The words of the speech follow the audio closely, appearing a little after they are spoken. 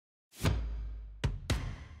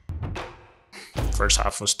First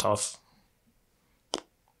half was tough,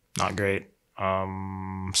 not great.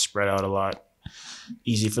 Spread out a lot,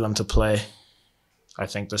 easy for them to play. I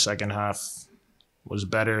think the second half was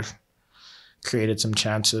better, created some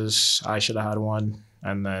chances. I should have had one.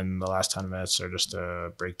 And then the last 10 minutes are just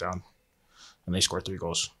a breakdown. And they scored 3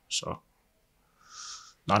 goals. So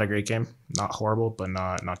not a great game. Not horrible, but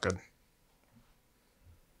not good.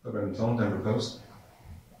 Denver Post.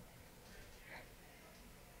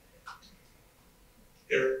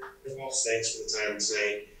 Ralph, thanks for the time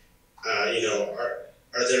tonight.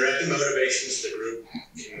 Are there any motivations the group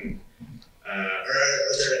can, or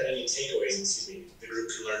are there any takeaways, the group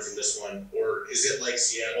can learn from this one? Or is it like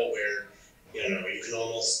Seattle where, you can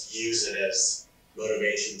almost use it as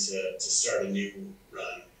motivation to start a new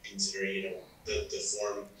run, considering, the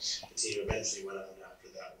form the team eventually went on after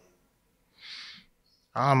that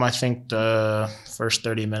one? I think the first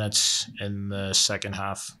 30 minutes in the second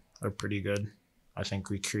half are pretty good. I think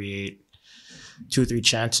we create 2-3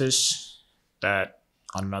 chances that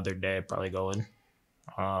on another day probably go in.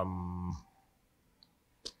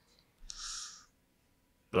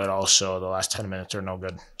 But also the last 10 minutes are no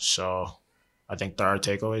good. So I think there are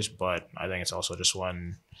takeaways, but I think it's also just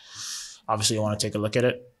when, obviously you want to take a look at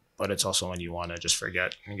it, but it's also when you want to just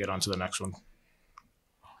forget and get on to the next one.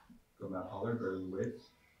 Go Matt Pollard or Wade.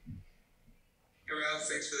 Hey Ralph,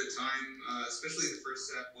 thanks for the time. Especially in the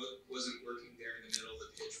first half, what wasn't working there in the middle of the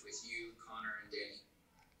pitch with you, Connor, and Danny?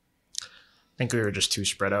 I think we were just too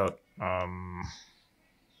spread out.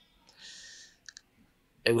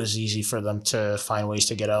 It was easy for them to find ways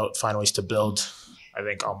to get out, find ways to build. I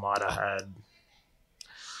think Almada had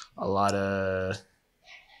a lot of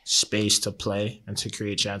space to play and to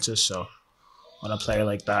create chances. So when a player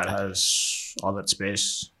like that has all that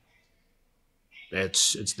space,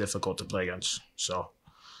 it's difficult to play against. So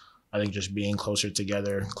I think just being closer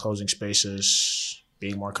together, closing spaces,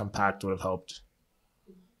 being more compact would have helped.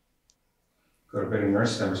 Go to Braden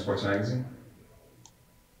Nurse, Denver Sports Magazine.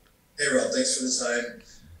 Hey Ralph, thanks for the time.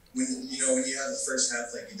 When you have the first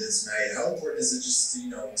half like you did tonight, how important is it just to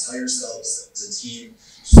tell yourselves as a team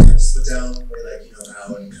just kind of split down, play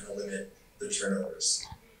how and kind of limit the turnovers?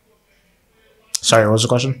 Sorry, what was the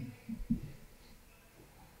question?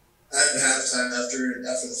 At halftime, after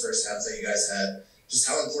the first half that you guys had, just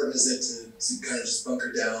how important is it to kind of just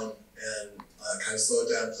bunker down and kind of slow it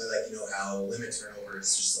down, play how, limit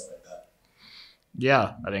turnovers, just stuff like that?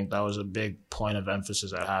 Yeah, I think that was a big point of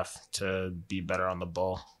emphasis at half, to be better on the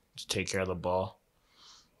ball, to take care of the ball.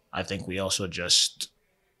 I think we also just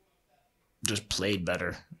played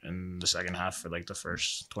better in the second half for the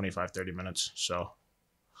first 25, 30 minutes. So,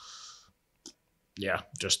 yeah,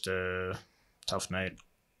 just a tough night.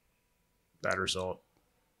 Bad result.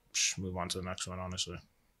 Just move on to the next one, honestly.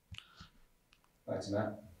 Back to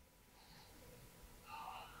Matt.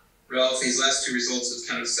 Ralph, these last 2 results have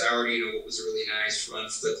kind of soured, what was a really nice run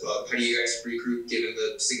for the club. How do you guys regroup given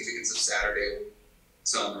the significance of Saturday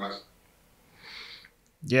selling Rocky?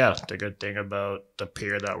 Yeah, the good thing about the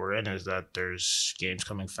period that we're in is that there's games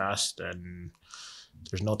coming fast and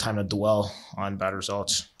there's no time to dwell on bad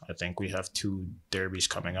results. I think we have 2 derbies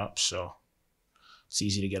coming up, so it's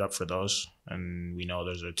easy to get up for those. And we know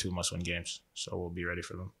those are 2 must-win games, so we'll be ready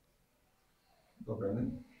for them. Go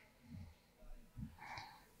Brandon.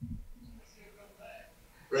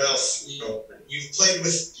 Ralph, you've played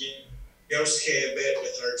with Yosuke a bit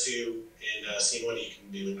with R2 and seen what he can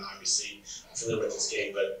do, and obviously familiar with his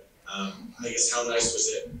game. But I guess how nice was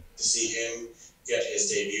it to see him get his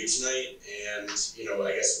debut tonight? And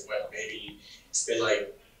I guess what maybe it's been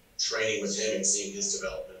like training with him and seeing his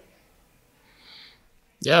development.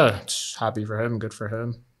 Yeah, it's happy for him, good for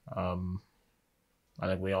him. I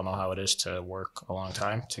think we all know how it is to work a long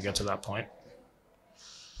time to get to that point.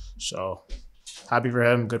 So happy for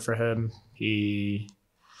him, good for him. He's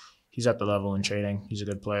at the level in training. He's a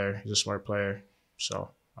good player. He's a smart player.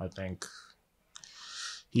 So I think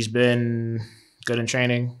he's been good in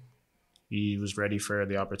training. He was ready for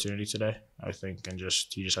the opportunity today, I think, and he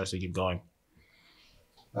just has to keep going.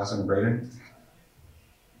 Last one, Braden.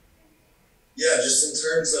 Yeah, just in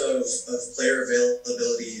terms of player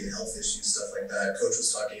availability and health issues, stuff like that. Coach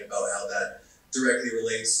was talking about how that directly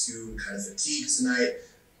relates to kind of fatigue tonight.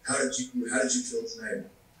 How did you feel tonight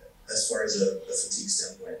as far as a fatigue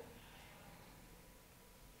standpoint?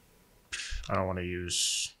 I don't want to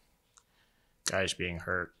use guys being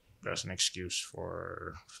hurt as an excuse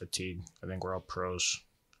for fatigue. I think we're all pros.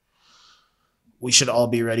 We should all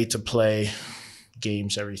be ready to play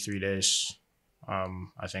games every 3 days.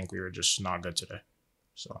 I think we were just not good today.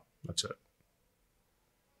 So that's it.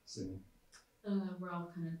 We're all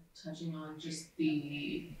kind of touching on just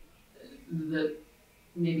the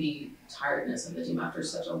maybe tiredness of the team after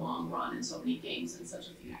such a long run and so many games in such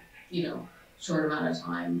a few, short amount of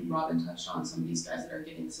time. Robin touched on some of these guys that are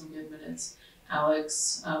getting some good minutes.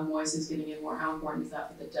 Alex Moyes is getting in more. How important is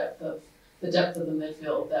that for the depth of the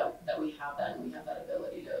midfield that we have that, and we have that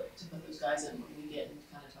ability to put those guys in when we get into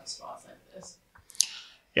kind of tough spots like this?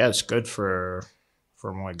 Yeah, it's good for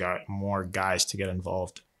more guys to get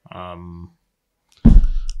involved.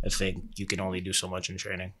 I think you can only do so much in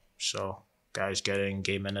training. So guys getting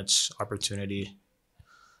game minutes opportunity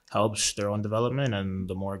helps their own development, and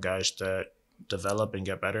the more guys that develop and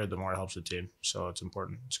get better, the more it helps the team. So it's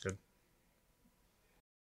important. It's good.